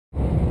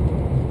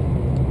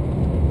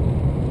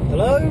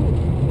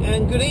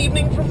and good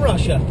evening from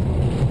Russia.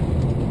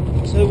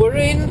 So we're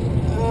in,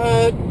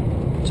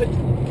 took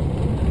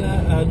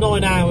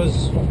 9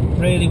 hours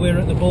really, we're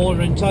at the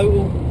border in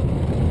total.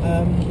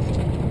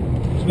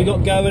 So we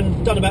got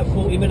going, done about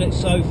 40 minutes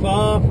so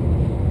far.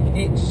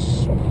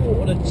 It's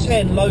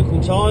 9:45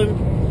 local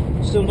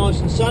time, still nice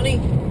and sunny.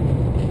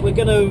 We're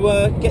going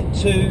to get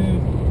to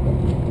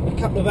a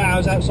couple of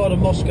hours outside of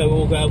Moscow,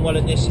 all going well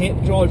in this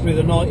hit, drive through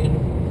the night, and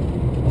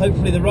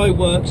hopefully the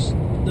roadworks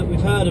that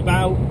we've heard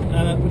about,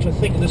 which I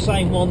think are the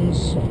same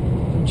ones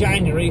from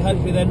January,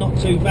 hopefully they're not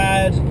too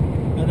bad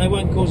and they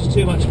won't cause us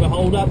too much of a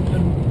hold up,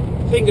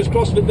 and fingers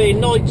crossed, with it being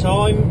night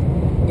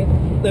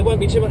time there won't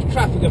be too much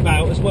traffic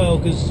about as well,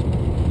 because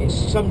it's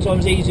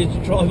sometimes easier to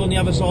drive on the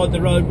other side of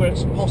the road where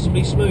it's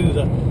possibly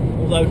smoother,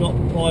 although not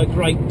by a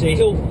great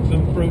deal, if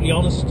I'm brutally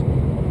honest.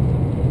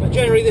 But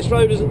generally this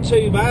road isn't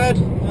too bad.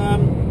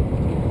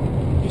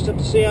 Just have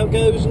to see how it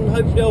goes, and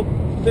hopefully I'll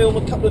film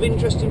a couple of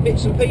interesting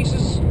bits and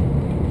pieces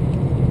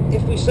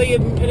if we see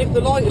them, and if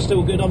the light is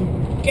still good.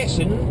 I'm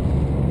guessing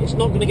it's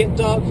not going to get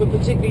dark for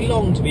particularly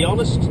long, to be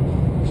honest,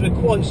 because we're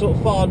quite sort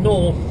of far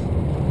north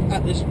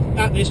at this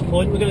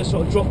point. We're going to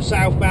sort of drop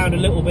southbound a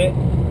little bit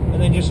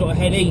and then just sort of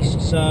head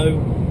east,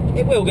 so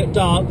it will get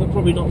dark, but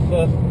probably not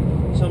for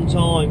some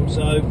time.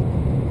 So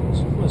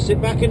I'll sit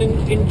back and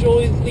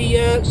enjoy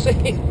the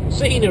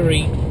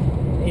scenery,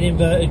 in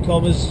inverted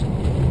commas.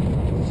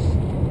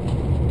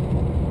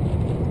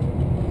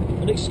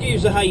 And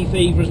excuse the hay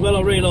fever as well.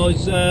 I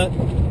realise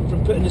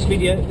from putting these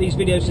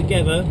videos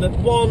together that,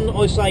 one,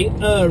 I say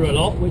a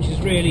lot, which is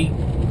really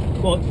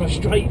quite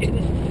frustrating,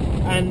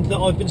 and that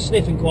I've been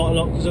sniffing quite a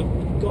lot because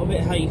I've got a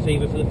bit of hay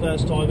fever for the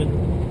first time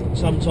in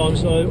some time,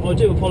 so I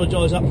do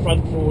apologise up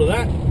front for all of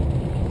that.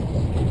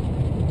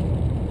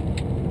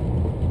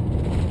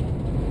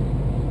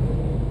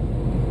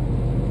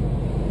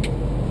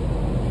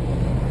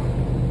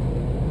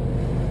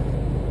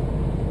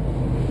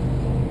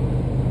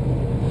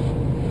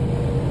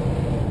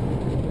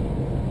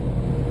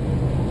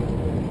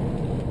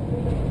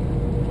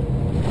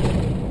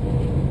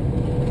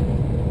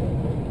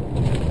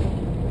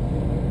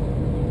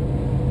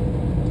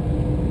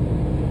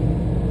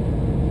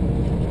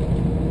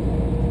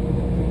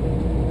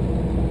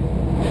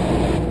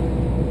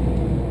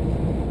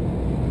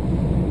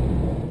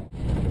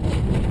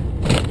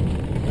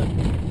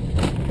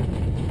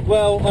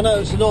 Well, I know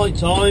it's night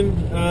time.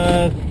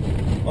 I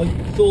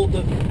thought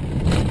that I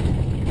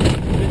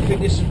didn't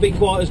think this would be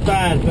quite as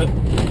bad, but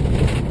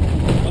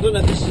I don't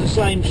know if this is the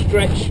same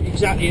stretch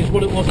exactly as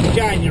what it was in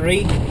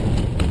January.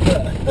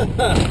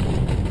 But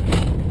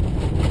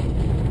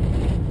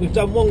we've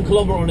done 1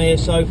 kilometre on here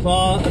so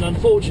far, and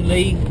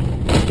unfortunately,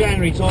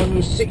 January time it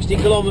was 60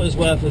 kilometres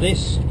worth of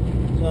this.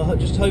 So I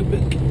just hope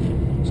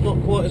it's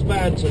not quite as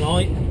bad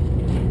tonight.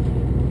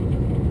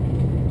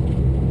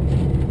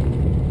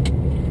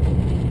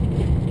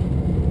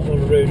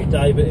 Rudy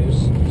day, but it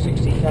was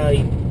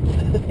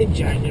 60k in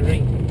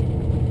January.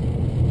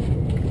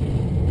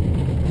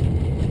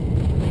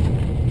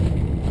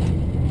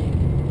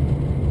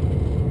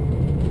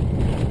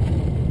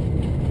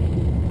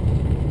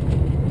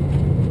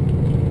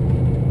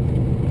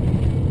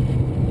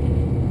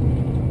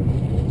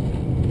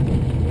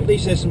 At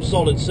least there's some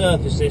solid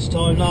surface this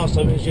time. Last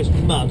time it was just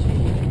mud.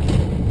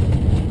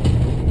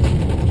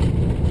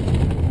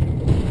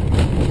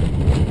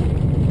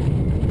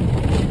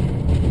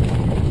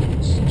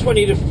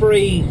 20 to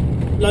 3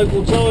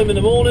 local time in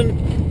the morning.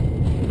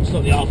 It's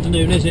not the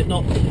afternoon, is it?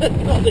 Not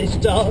not this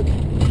dark.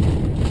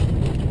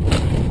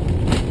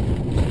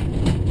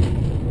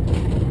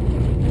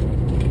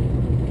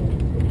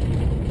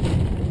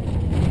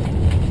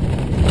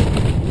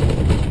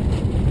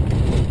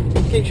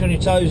 Keeps you on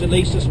your toes at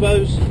least, I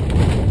suppose.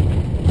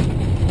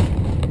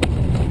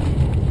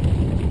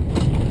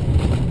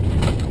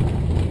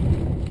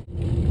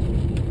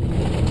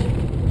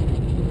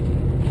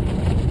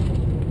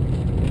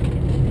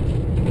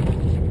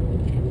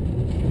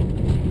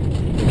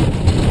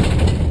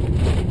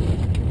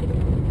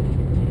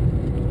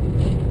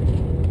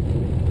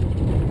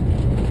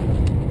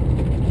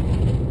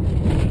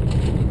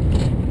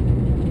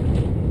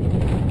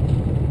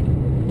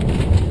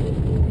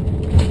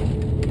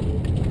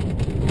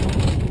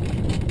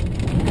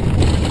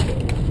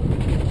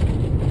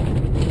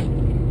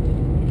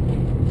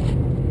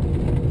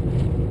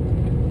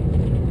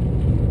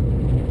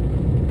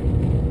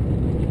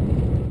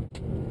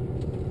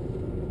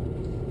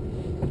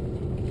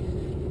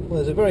 Well,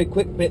 there's a very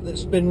quick bit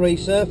that's been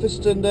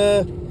resurfaced, and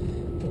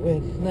we're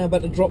now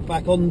about to drop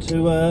back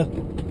onto here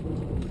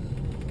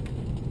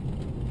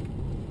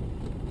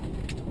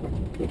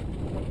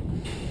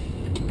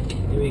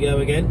we go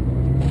again.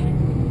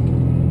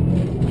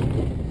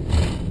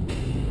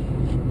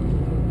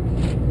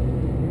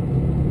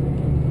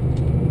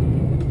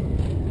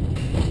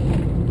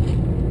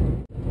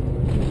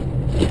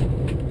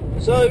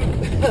 So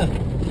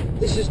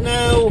this is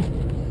now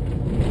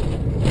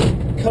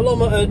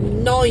kilometre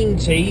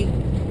 90,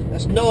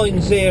 that's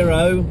 90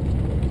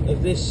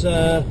 of this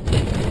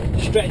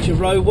stretch of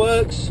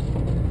roadworks.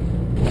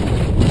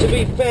 to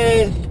be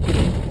fair,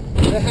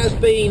 there has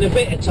been a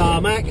bit of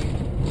tarmac.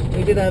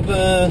 We did have,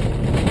 I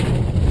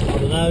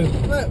don't know,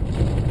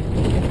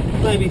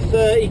 maybe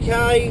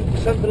 30k,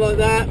 something like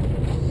that.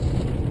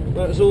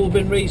 But it's all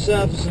been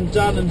resurfaced and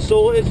done and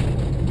sorted.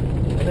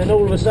 And then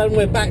all of a sudden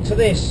we're back to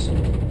this.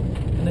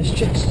 And it's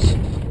just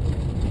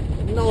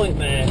a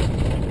nightmare.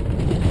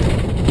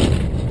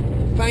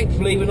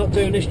 Thankfully we're not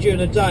doing this during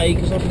the day,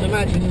 because I can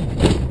imagine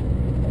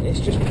it's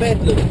just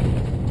bedlam.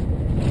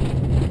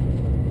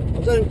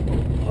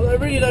 I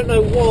really don't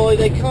know why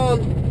they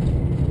can't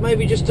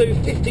maybe just do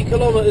 50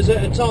 kilometres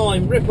at a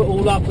time, rip it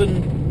all up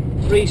and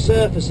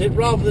resurface it,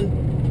 rather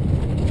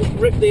than just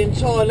rip the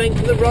entire length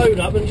of the road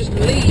up and just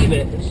leave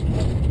it. It's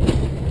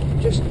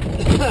just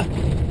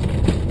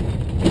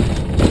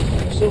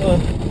sort of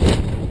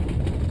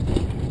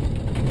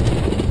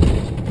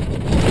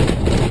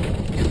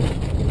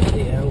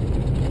bloody hell.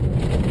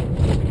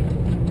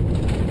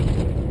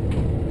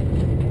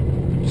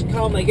 Just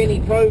can't make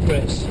any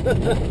progress.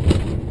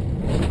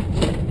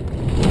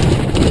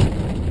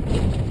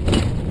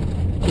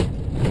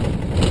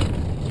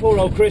 Poor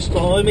old Chris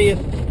behind me.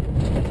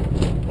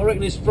 I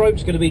reckon his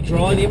throat's going to be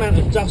dry. The amount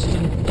of dust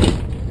and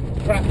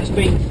crap that's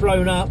been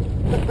thrown up.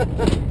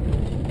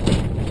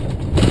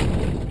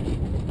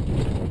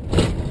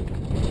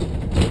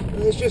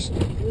 There's just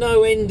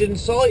no end in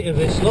sight of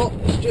this lot.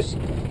 It's just...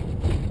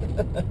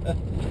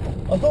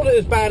 I thought it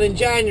was bad in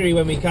January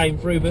when we came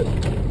through, but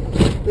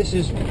this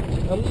is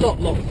a lot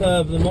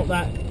further than what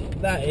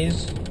that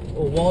is,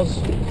 or was.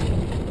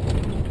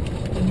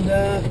 And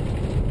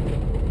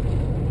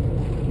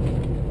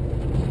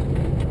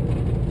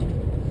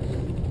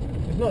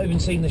we've not even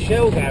seen the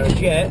Shell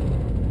garage yet,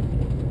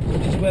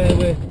 which is where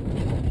we're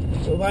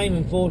sort of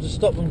aiming for, to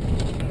stop and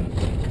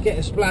get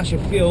a splash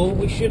of fuel.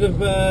 We should have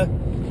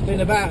been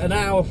about an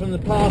hour from the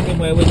parking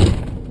where we're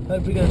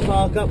hopefully going to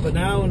park up for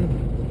now and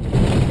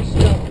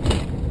start.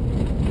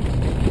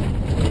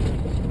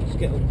 Let's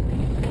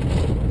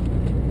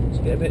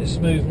get a bit of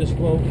smoothness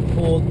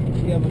before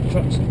the other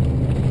trucks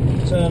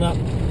turn up.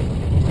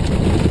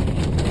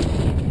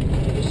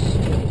 Just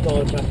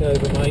dive back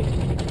over, mate.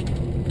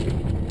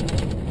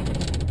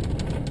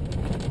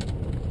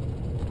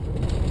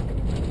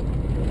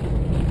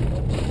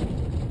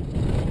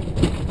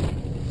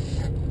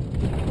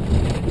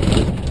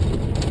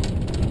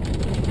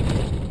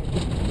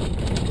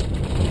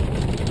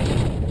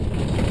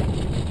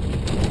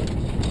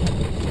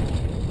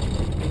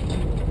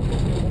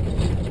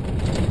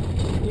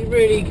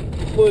 Really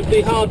would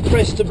be hard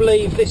pressed to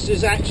believe this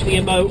is actually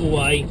a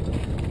motorway.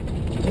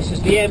 This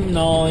is the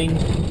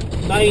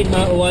M9 main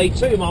motorway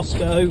to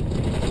Moscow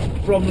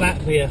from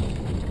Latvia.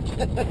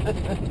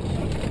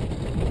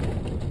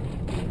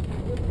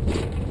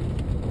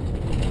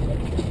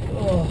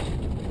 Oh.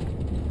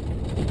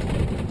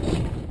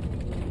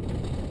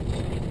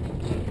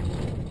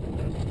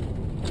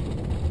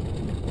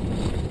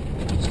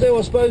 Still,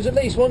 I suppose at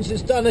least once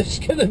it's done, it's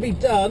going to be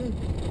done.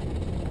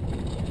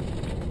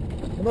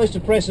 The most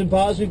depressing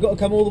part is we've got to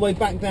come all the way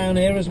back down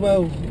here as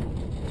well,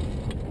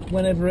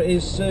 whenever it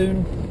is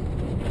soon.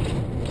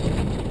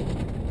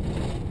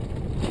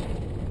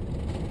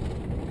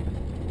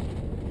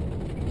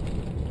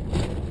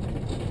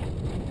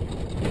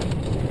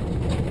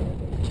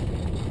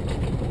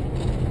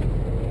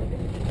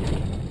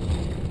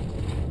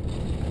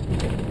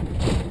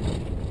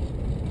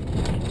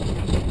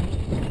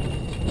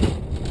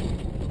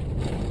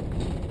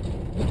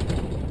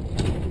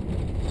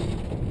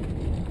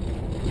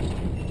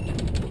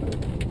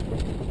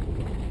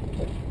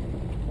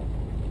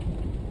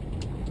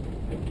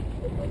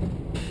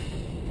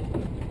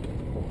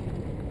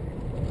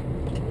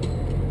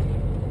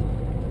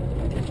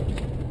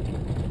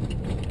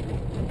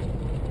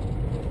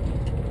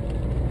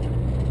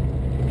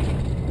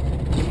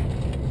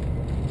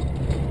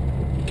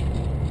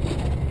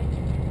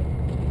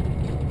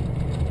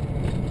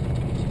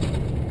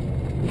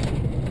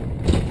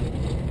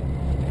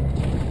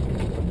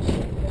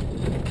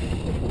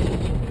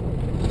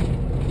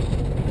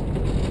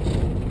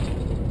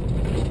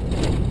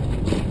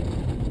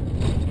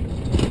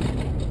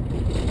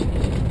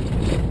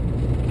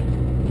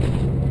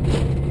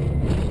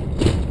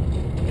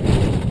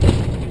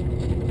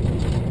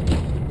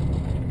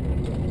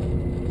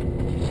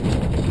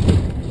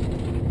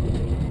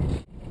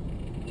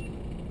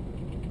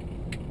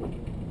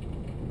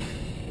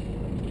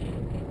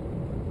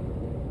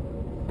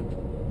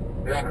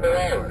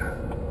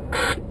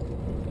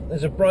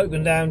 There's a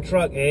broken down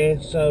truck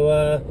here,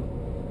 so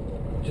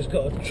just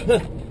got to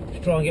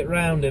try and get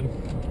round him.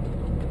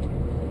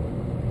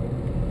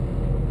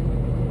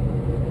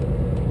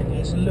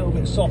 It's a little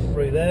bit soft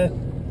through there.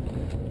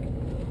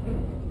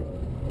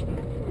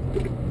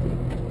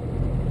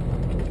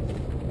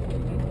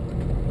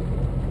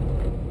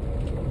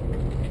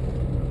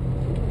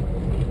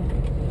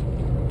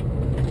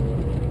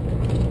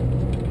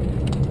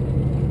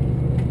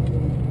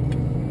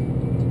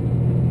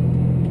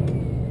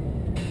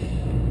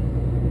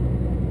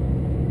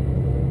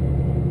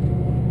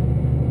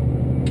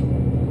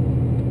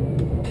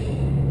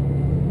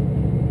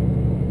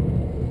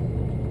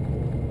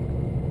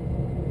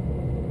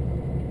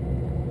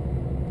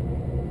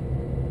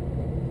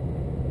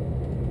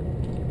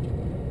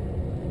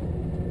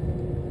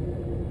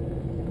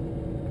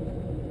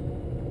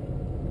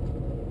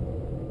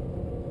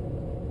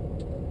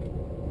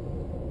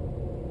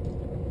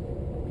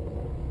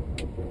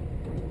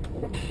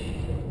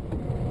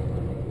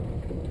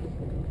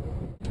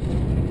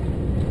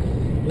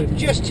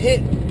 just hit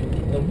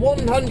the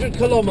 100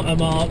 kilometre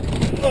mark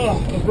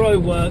of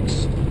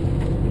roadworks.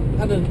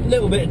 Had a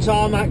little bit of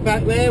tarmac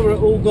back there where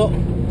it all got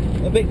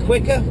a bit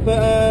quicker,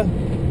 but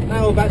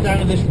now we're back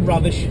down to this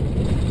rubbish.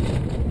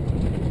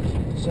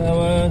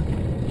 So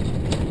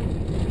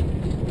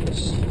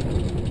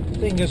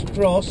fingers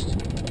crossed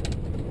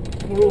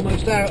we're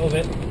almost out of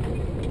it.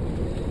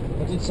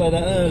 I did say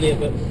that earlier,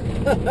 but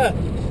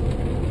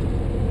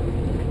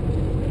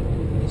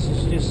this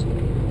is just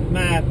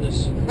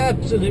madness,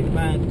 absolute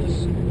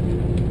madness.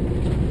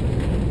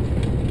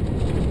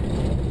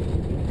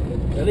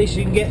 At least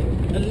you can get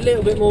a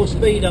little bit more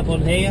speed up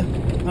on here,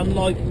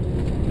 unlike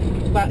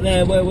back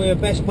there where we're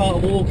best part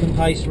of walking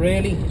pace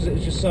really, because it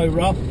was just so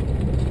rough.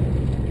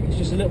 It's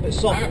just a little bit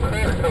soft.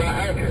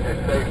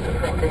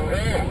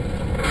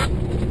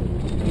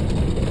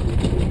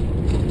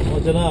 I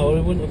don't know, I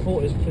wouldn't have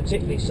thought it was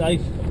particularly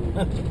safe.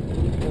 We're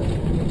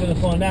going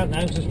to find out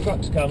now because there's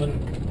trucks coming.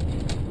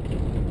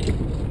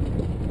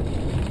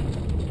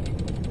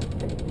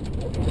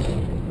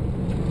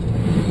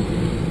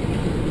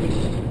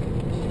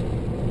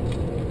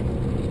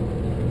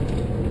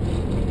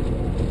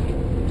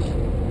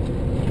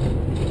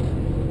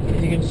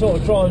 If you can sort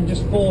of try and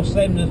just force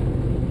them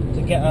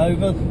to get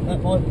over,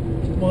 that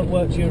might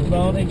work to your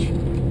advantage.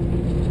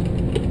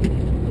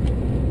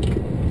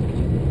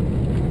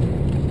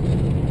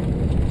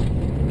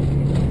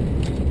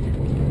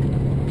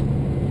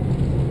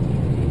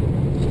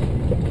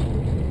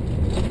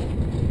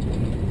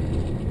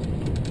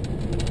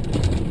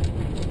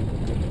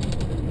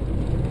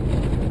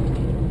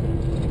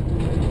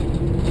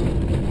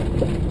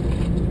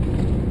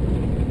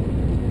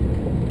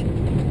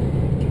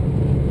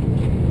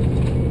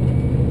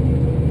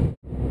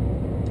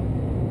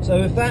 So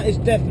if that is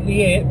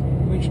definitely it,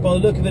 which by the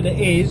look of it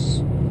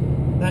is,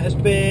 that has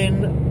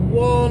been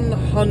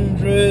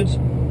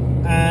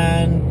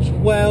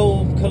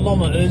 112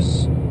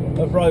 kilometres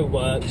of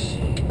roadworks.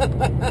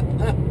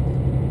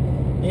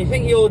 You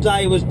think your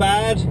day was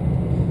bad?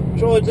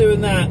 Try doing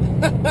that.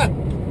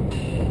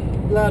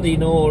 Bloody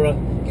Nora.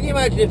 Can you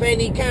imagine if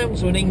any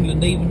council in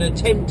England even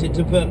attempted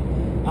to put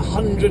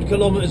 100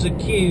 kilometres of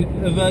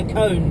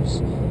cones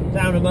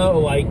down a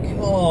motorway?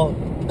 God.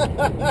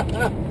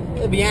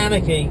 There'd be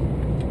anarchy.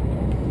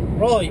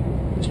 Right,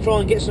 let's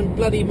try and get some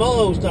bloody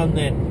miles done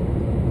then.